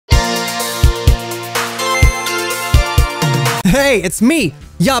Hey, it's me,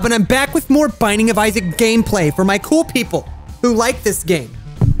 Yub, and I'm back with more Binding of Isaac gameplay for my cool people who like this game.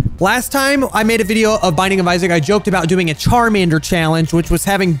 Last time I made a video of Binding of Isaac, I joked about doing a Charmander challenge, which was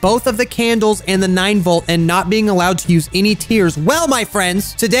having both of the candles and the 9-volt and not being allowed to use any tears. Well, my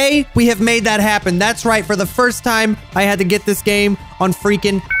friends, today we have made that happen. That's right, for the first time, I had to get this game on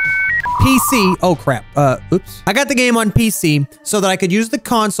freaking PC. Oh, crap. Oops. I got the game on PC so that I could use the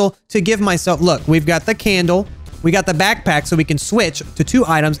console to give myself... Look, we've got the candle, we got the backpack so we can switch to 2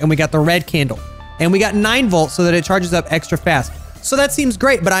 items, and we got the red candle. And we got 9-volt so that it charges up extra fast. So that seems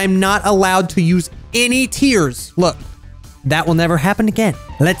great, but I'm not allowed to use any tears. Look, that will never happen again.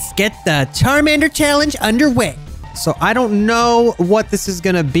 Let's get the Charmander challenge underway. So I don't know what this is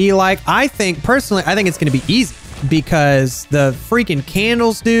gonna be like. Personally, I think it's gonna be easy because the freaking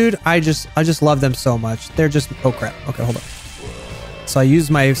candles, dude, I just love them so much. They're just, oh crap. Okay, hold on. So I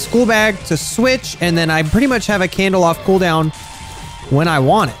use my school bag to switch, and then I pretty much have a candle off cooldown when I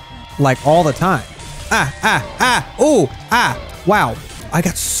want it, like all the time. Wow, I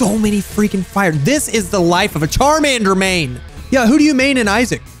got so many freaking fire. This is the life of a Charmander main. Yeah, who do you main in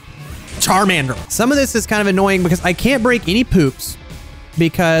Isaac? Charmander. Some of this is kind of annoying because I can't break any poops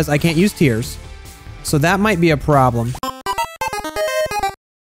because I can't use tears. So that might be a problem.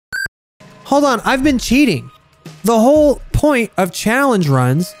 Hold on, I've been cheating. The whole point of challenge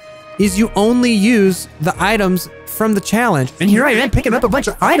runs is you only use the items from the challenge. And here I am picking up a bunch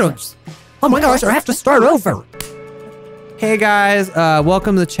of items. Oh my gosh, I have to start over. Hey guys,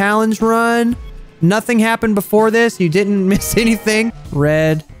 welcome to the challenge run. Nothing happened before this. You didn't miss anything.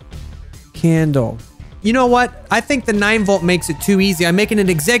 Red candle. You know what? I think the 9-volt makes it too easy. I'm making an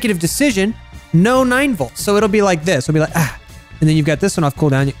executive decision. No 9-volt. So it'll be like this. It'll be like, and then you've got this one off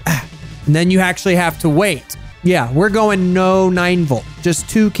cooldown. And then you actually have to wait. Yeah, we're going no 9-volt. Just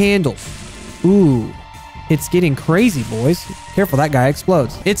 2 candles. Ooh, it's getting crazy, boys. Careful, that guy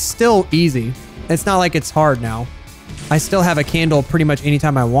explodes. It's still easy. It's not like it's hard now. I still have a candle pretty much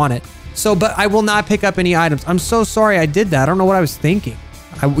anytime I want it. So, but I will not pick up any items. I'm so sorry I did that. I don't know what I was thinking.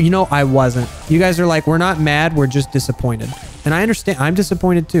 You know, I wasn't. You guys are like, we're not mad. We're just disappointed. And I understand. I'm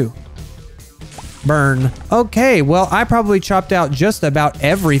disappointed too. Burn. Okay, well, I probably chopped out just about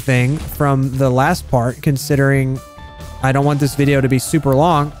everything from the last part, considering I don't want this video to be super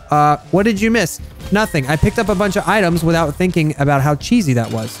long. What did you miss? Nothing. I picked up a bunch of items without thinking about how cheesy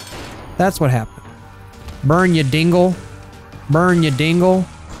that was. That's what happened. Burn, you dingle. Burn, you dingle.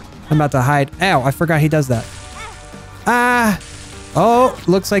 I'm about to hide. Ow, I forgot he does that. Oh,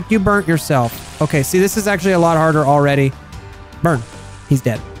 looks like you burnt yourself. Okay, see, this is actually a lot harder already. Burn. He's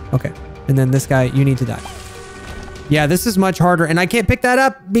dead. Okay. And then this guy, you need to die. Yeah, this is much harder. And I can't pick that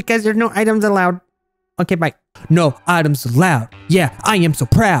up because there's no items allowed. Okay, bye. No items allowed. Yeah, I am so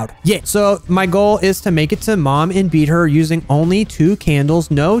proud. Yeah. So my goal is to make it to mom and beat her using only 2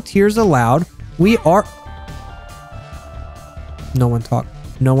 candles. No tears allowed. We are... No one talk.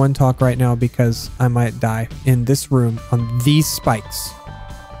 No one talk right now because I might die in this room on these spikes.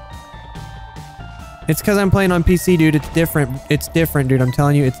 It's because I'm playing on PC, dude. It's different. It's different, dude. I'm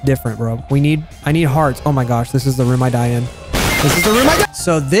telling you, it's different, bro. I need hearts. Oh my gosh, this is the room I die in. This is the room I die.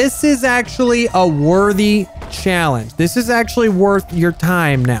 So this is actually a worthy challenge. This is actually worth your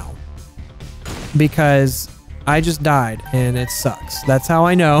time now. Because I just died and it sucks. That's how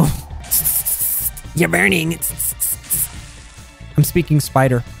I know. You're burning. I'm speaking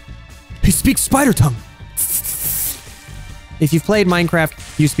spider. He speaks spider tongue. If you've played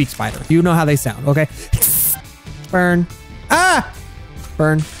Minecraft, you speak spider. You know how they sound, okay? Burn.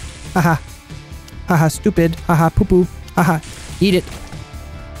 Burn. Haha. Haha, stupid. Haha, poo-poo. Haha. Eat it.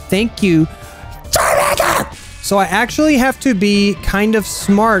 Thank you. So I actually have to be kind of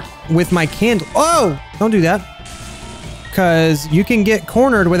smart with my candle. Oh! Don't do that. Because you can get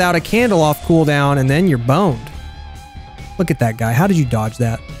cornered without a candle off cooldown and then you're boned. Look at that guy. How did you dodge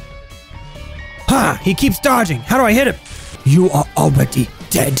that? Ha! He keeps dodging. How do I hit him? You are already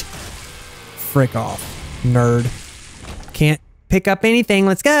dead. Frick off, nerd. Can't pick up anything.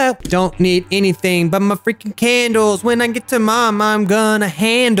 Let's go. Don't need anything but my freaking candles. When I get to mom, I'm gonna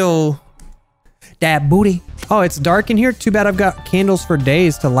handle that booty. Oh, it's dark in here. Too bad I've got candles for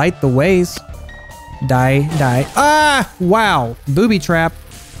days to light the ways. Die. Wow. Booby trap.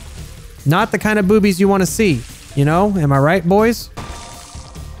 Not the kind of boobies you want to see. You know, am I right, boys?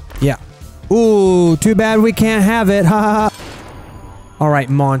 Yeah. Ooh, too bad we can't have it. Ha ha ha. All right,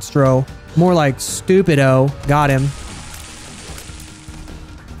 monstro. More like stupido. Got him.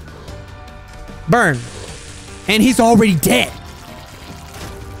 Burn. And he's already dead.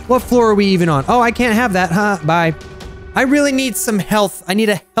 What floor are we even on? Oh, I can't have that, huh? Bye. I really need some health. I need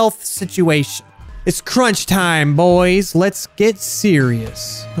a health situation. It's crunch time, boys. Let's get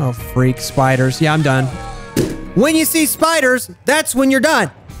serious. Oh, freak spiders. Yeah, I'm done. When you see spiders, that's when you're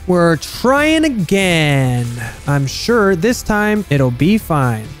done. We're trying again. I'm sure this time it'll be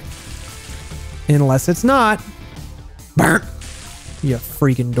fine. Unless it's not. Burn. You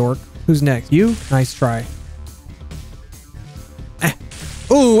freaking dork. Who's next? You? Nice try.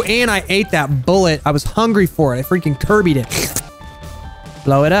 Ooh, and I ate that bullet. I was hungry for it. I freaking Kirby'd it.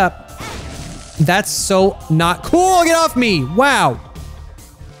 Blow it up. That's so not cool. Get off me. Wow.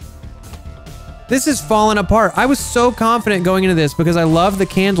 This is falling apart. I was so confident going into this because I love the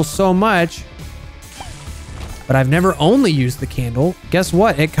candle so much. But I've never only used the candle. Guess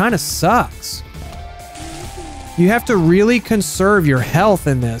what? It kind of sucks. You have to really conserve your health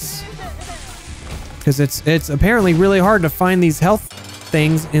in this. Because it's apparently really hard to find these health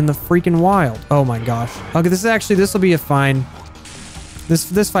things in the freaking wild. Oh my gosh. Okay, this will be a fine.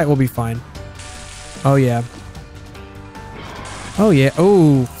 This fight will be fine. Oh yeah. Oh yeah.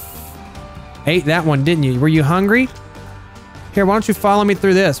 Oh. Ate that one, didn't you? Were you hungry? Here, why don't you follow me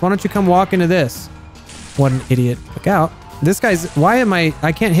through this? Why don't you come walk into this? What an idiot. Look out. This guy's... Why am I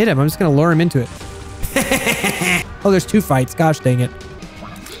can't hit him. I'm just going to lure him into it. Oh, there's 2 fights. Gosh dang it.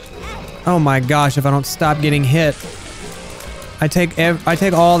 Oh my gosh, if I don't stop getting hit. I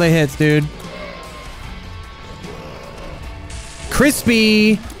take all the hits, dude.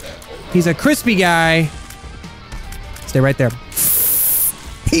 Crispy. He's a crispy guy. Stay right there.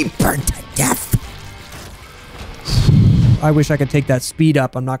 He burned to death. I wish I could take that speed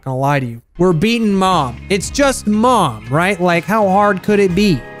up. I'm not gonna lie to you. We're beating Mom. It's just Mom, right? Like, how hard could it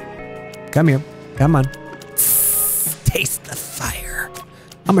be? Come here. Come on. Taste the fire.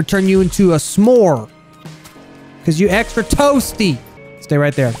 I'm gonna turn you into a s'more. Because you extra toasty. Stay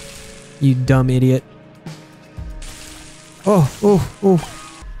right there. You dumb idiot. Oh.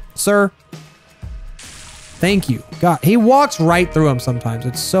 Sir. Thank you. God, he walks right through him sometimes.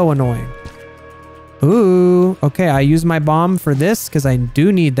 It's so annoying. Ooh. Okay, I use my bomb for this because I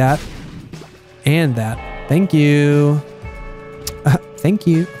do need that. And that. Thank you. Thank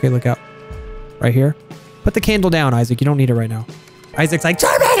you. Okay, look out. Right here. Put the candle down, Isaac. You don't need it right now. Isaac's like,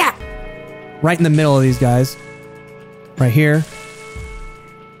 charmander! Right in the middle of these guys. Right here.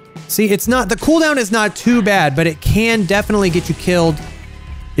 See, it's not... The cooldown is not too bad, but it can definitely get you killed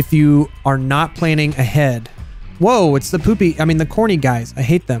if you are not planning ahead. Whoa, it's the poopy... I mean, the corny guys. I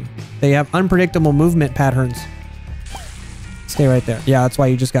hate them. They have unpredictable movement patterns. Stay right there. Yeah, that's why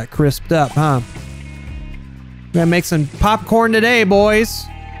you just got crisped up, huh? We're gonna make some popcorn today, boys.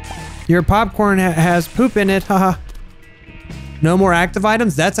 Your popcorn has poop in it, haha. No more active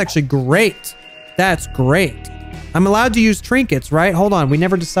items? That's actually great. That's great. I'm allowed to use trinkets, right? Hold on, we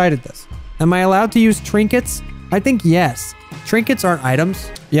never decided this. Am I allowed to use trinkets? I think yes. Trinkets aren't items.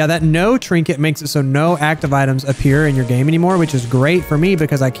 Yeah, that no trinket makes it so no active items appear in your game anymore, which is great for me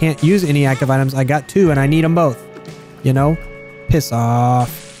because I can't use any active items. I got 2 and I need them both. You know? Piss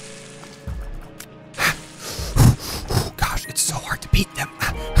off. Gosh, it's so hard to beat them.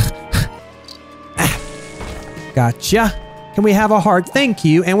 Gotcha. Can we have a heart? Thank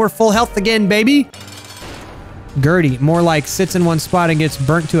you. And we're full health again, baby. Gertie, more like sits in one spot and gets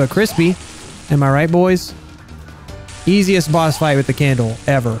burnt to a crispy. Am I right, boys? Easiest boss fight with the candle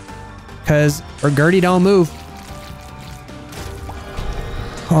ever. Or Gertie don't move.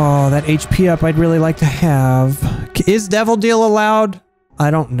 Oh, that HP up I'd really like to have. Is Devil Deal allowed?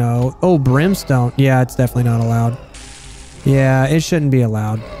 I don't know. Oh, Brimstone. Yeah, it's definitely not allowed. Yeah, it shouldn't be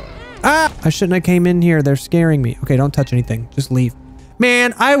allowed. Ah! I shouldn't have came in here. They're scaring me. Okay, don't touch anything. Just leave.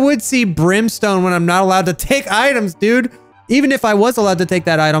 Man, I would see Brimstone when I'm not allowed to take items, dude. Even if I was allowed to take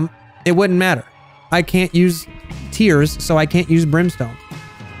that item, it wouldn't matter. I can't use tears, so I can't use Brimstone.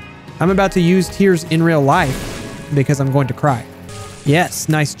 I'm about to use tears in real life because I'm going to cry. Yes,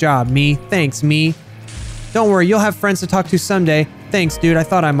 nice job, me. Thanks, me. Don't worry, you'll have friends to talk to someday. Thanks, dude. I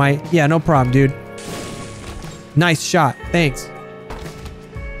thought I might. Yeah, no problem, dude. Nice shot. Thanks.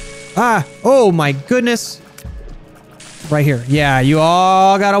 Ah, oh my goodness. Right here. Yeah, you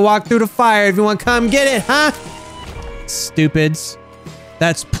all gotta walk through the fire if you want to come get it, huh? Stupids.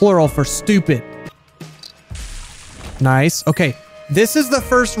 That's plural for stupid. Nice. Okay, this is the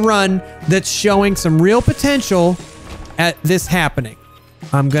first run that's showing some real potential at this happening.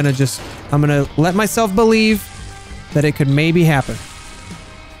 I'm gonna let myself believe that it could maybe happen.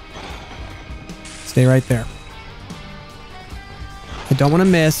 Stay right there. I don't want to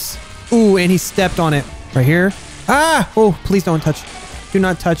miss. Ooh, and he stepped on it. Right here. Ah! Oh, please don't touch. Do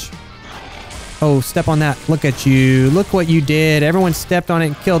not touch. Oh, step on that. Look at you. Look what you did. Everyone stepped on it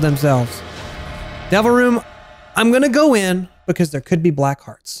and killed themselves. Devil Room, I'm going to go in because there could be black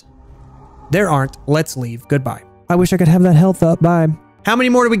hearts. There aren't. Let's leave. Goodbye. I wish I could have that health up. Bye. How many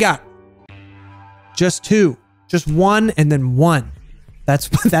more do we got? Just 2. Just 1 and then 1.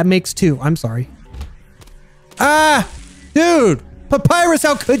 That makes 2. I'm sorry. Ah! Dude! Papyrus,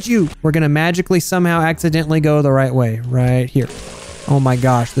 how could you? We're gonna magically somehow accidentally go the right way. Right here. Oh my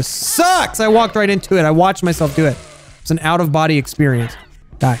gosh, this sucks! I walked right into it. I watched myself do it. It's an out-of-body experience.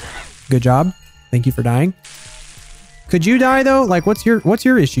 Die. Good job. Thank you for dying. Could you die though? Like, what's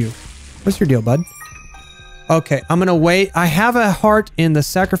your issue? What's your deal, bud? Okay, I'm gonna wait. I have a heart in the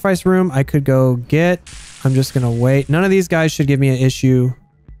sacrifice room I could go get. I'm just gonna wait. None of these guys should give me an issue.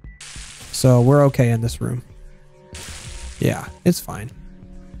 So we're okay in this room. Yeah, it's fine.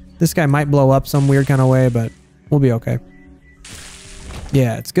 This guy might blow up some weird kind of way, but we'll be okay.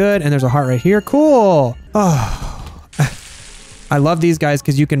 Yeah, it's good. And there's a heart right here. Cool. Oh, I love these guys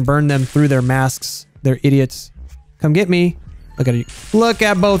because you can burn them through their masks. They're idiots. Come get me. Look at you. Look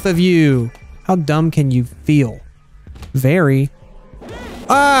at both of you. How dumb can you feel? Very.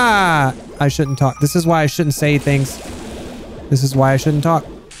 Ah! I shouldn't talk. This is why I shouldn't say things. This is why I shouldn't talk.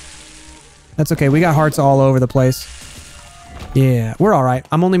 That's okay. We got hearts all over the place. Yeah, we're all right.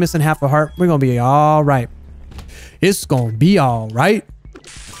 I'm only missing half a heart. We're going to be all right. It's going to be all right.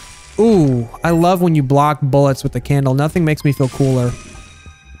 Ooh, I love when you block bullets with the candle. Nothing makes me feel cooler.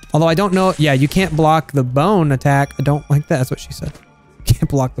 Although I don't know. Yeah, you can't block the bone attack. I don't like that. That's what she said. Can't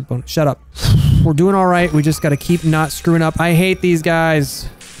block the bone. Shut up. We're doing all right. We just got to keep not screwing up. I hate these guys.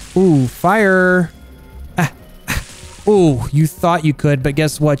 Ooh, fire. Ah. Ooh, you thought you could, but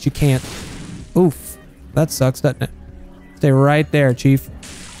guess what? You can't. Oof. That sucks, doesn't it? Stay right there, Chief.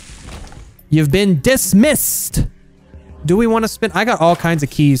 You've been dismissed. Do we want to spin? I got all kinds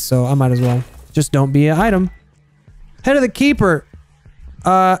of keys, so I might as well. Just don't be an item. Head of the Keeper.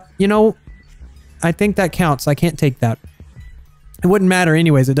 You know, I think that counts. I can't take that. It wouldn't matter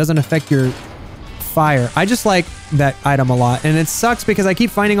anyways. It doesn't affect your fire. I just like that item a lot. And it sucks because I keep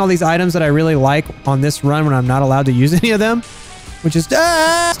finding all these items that I really like on this run when I'm not allowed to use any of them. Which is...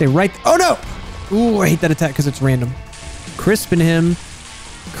 Stay right... Oh, no! Ooh, I hate that attack because it's random. Crispin him.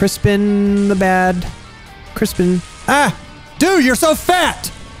 Crispin the bad. Crispin. Ah! Dude, you're so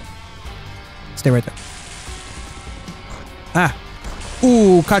fat! Stay right there. Ah.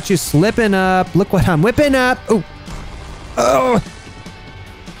 Ooh, caught you slipping up. Look what I'm whipping up. Ooh. Oh.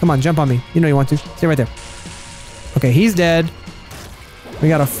 Come on, jump on me. You know you want to. Stay right there. Okay, he's dead. We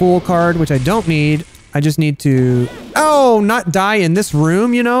got a full card, which I don't need. I just need to... Oh, not die in this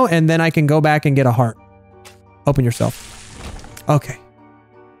room, you know? And then I can go back and get a heart. Open yourself. Okay.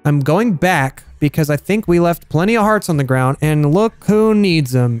 I'm going back because I think we left plenty of hearts on the ground. And look who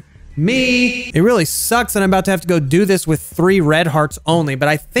needs them. Me. It really sucks that I'm about to have to go do this with 3 red hearts only. But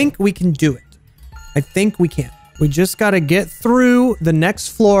I think we can do it. I think we can. We just got to get through the next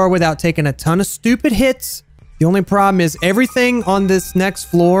floor without taking a ton of stupid hits. The only problem is everything on this next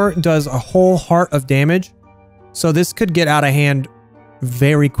floor does a whole heart of damage. So this could get out of hand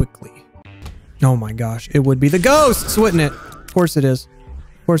very quickly. Oh my gosh. It would be the ghosts, wouldn't it? Of course it is.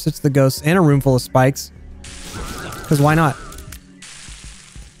 Of course it's the ghosts and a room full of spikes. Because why not?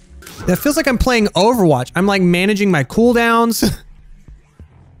 That feels like I'm playing Overwatch. I'm like managing my cooldowns.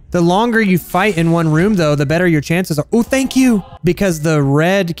 The longer you fight in one room though, the better your chances are. Oh, thank you. Because the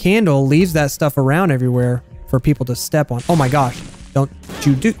red candle leaves that stuff around everywhere for people to step on. Oh my gosh. Don't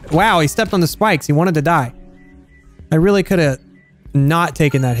you do... Wow, he stepped on the spikes. He wanted to die. I really could have not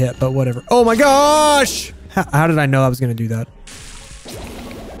taken that hit, but whatever. Oh my gosh! How did I know I was going to do that?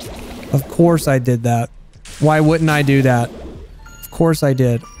 Of course I did that. Why wouldn't I do that? Of course I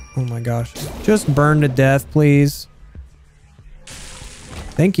did. Oh my gosh. Just burn to death, please.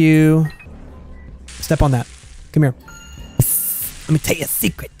 Thank you. Step on that. Come here. Let me tell you a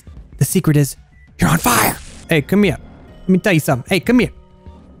secret. The secret is you're on fire. Hey, come here. Let me tell you something. Hey, come here.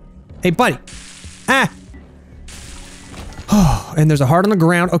 Hey, buddy. Ah. Oh, and there's a heart on the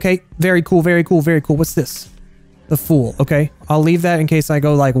ground. Okay. Very cool. Very cool. Very cool. What's this? The Fool. Okay. I'll leave that in case I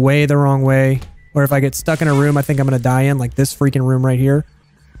go like way the wrong way. Or if I get stuck in a room I think I'm going to die in, like this freaking room right here.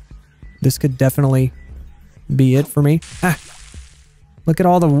 This could definitely be it for me. Ah. Look at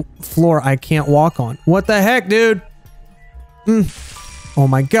all the floor I can't walk on. What the heck, dude? Oh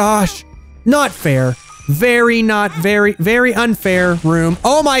my gosh. Not fair. Very unfair room.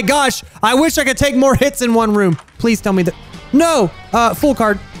 Oh my gosh. I wish I could take more hits in one room. Please tell me that. No. Full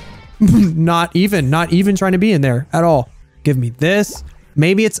card. Not even trying to be in there at all. Give me this.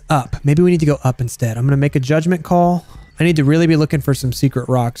 Maybe it's up. Maybe we need to go up instead. I'm going to make a judgment call. I need to really be looking for some secret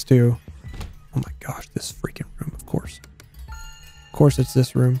rocks too. Oh my gosh. This freaking room, of course. Of course it's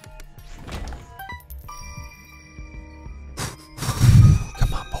this room.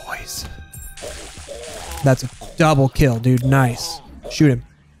 Come on, boys. That's a double kill, dude. Nice. Shoot him.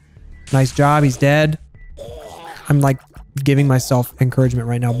 Nice job. He's dead. I'm like giving myself encouragement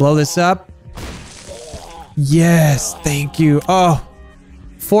right now. Blow this up. Yes. Thank you. Oh,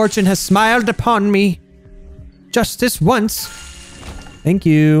 fortune has smiled upon me. Just this once. Thank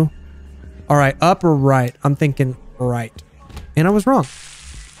you. All right. Up or right? I'm thinking right. And I was wrong.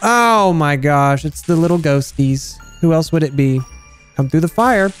 Oh my gosh. It's the little ghosties. Who else would it be? Come through the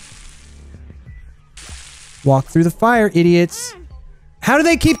fire. Walk through the fire, idiots. How do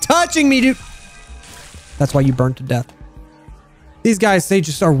they keep touching me, dude? That's why you burned to death. These guys, they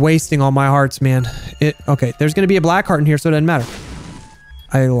just are wasting all my hearts, man. Okay, there's going to be a black heart in here, so it doesn't matter.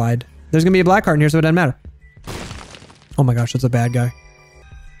 I lied. There's going to be a black heart in here, so it doesn't matter. Oh my gosh, that's a bad guy.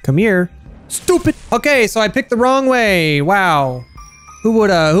 Come here. Stupid. Okay, so I picked the wrong way. Wow. Who would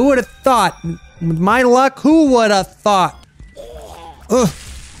have thought? With my luck, who would have thought? Ugh.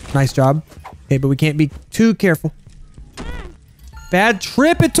 Nice job. Okay, but we can't be too careful. Bad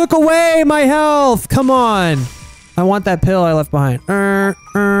trip. It took away my health. Come on. I want that pill I left behind.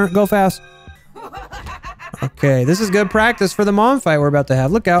 Go fast. Okay, this is good practice for the mom fight we're about to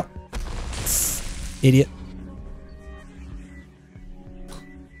have. Look out. Idiot.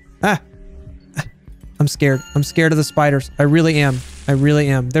 Ah. I'm scared. I'm scared of the spiders. I really am. I really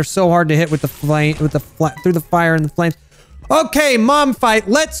am. They're so hard to hit with the flame, through the fire and the flames. Okay, mom fight.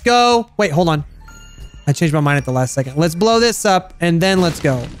 Let's go. Wait, hold on. I changed my mind at the last second. Let's blow this up and then let's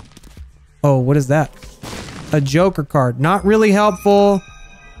go. Oh, what is that? A Joker card. Not really helpful.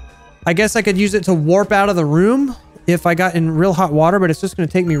 I guess I could use it to warp out of the room if I got in real hot water, but it's just going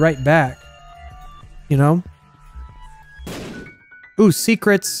to take me right back. You know? Ooh,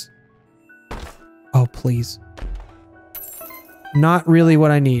 secrets. Oh, please. Not really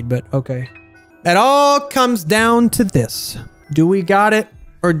what I need, but okay. It all comes down to this. Do we got it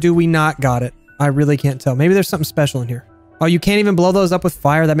or do we not got it? I really can't tell. Maybe there's something special in here. Oh, you can't even blow those up with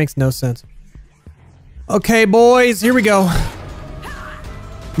fire? That makes no sense. Okay, boys, here we go.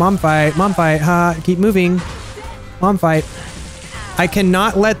 Mom fight, ha, keep moving. Mom fight. I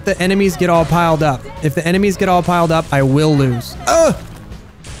cannot let the enemies get all piled up. If the enemies get all piled up, I will lose.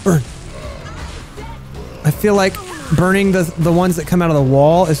 Burn. I feel like burning the ones that come out of the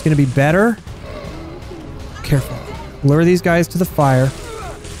wall is going to be better. Careful. Lure these guys to the fire.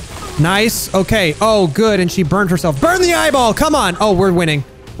 Nice. Okay. Oh, good. And she burned herself. Burn the eyeball. Come on. Oh, we're winning.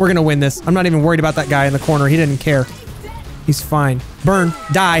 We're going to win this. I'm not even worried about that guy in the corner. He didn't care. He's fine. Burn.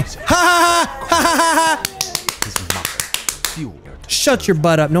 Die. Ha ha ha. Ha ha. Shut your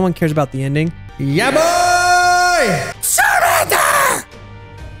butt up. No one cares about the ending. Yeah, boy. Charmander.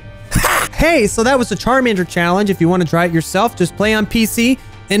 Hey, so that was the Charmander challenge. If you want to try it yourself, just play on PC.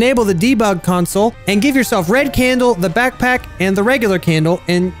 Enable the debug console and give yourself red candle, the backpack, and the regular candle.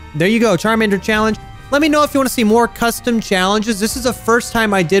 And there you go, Charmander challenge. Let me know if you want to see more custom challenges. This is the first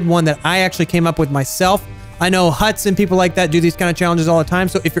time I did one that I actually came up with myself. I know Huts and people like that do these kind of challenges all the time.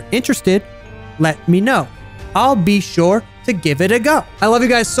 So if you're interested, let me know. I'll be sure to give it a go. I love you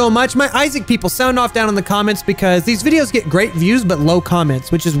guys so much. My Isaac people, sound off down in the comments because these videos get great views but low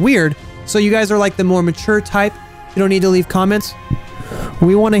comments, which is weird. So you guys are like the more mature type. You don't need to leave comments.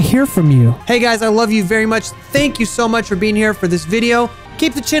 We want to hear from you. Hey guys, I love you very much. Thank you so much for being here for this video.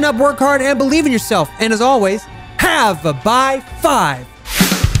 Keep the chin up, work hard, and believe in yourself. And as always, have a bye 5.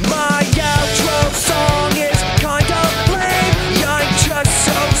 My outro song is kind of lame. I'm just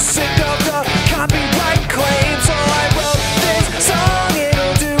so sick of the copyright claims. So I wrote this song,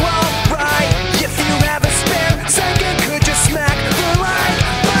 it'll do alright. If you have a spare second, could you smack the like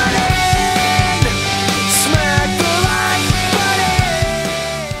button? Smack the like button.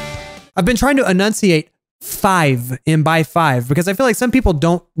 I've been trying to enunciate 5 in by 5 because I feel like some people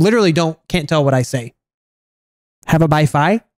can't tell what I say. Have a bye 5?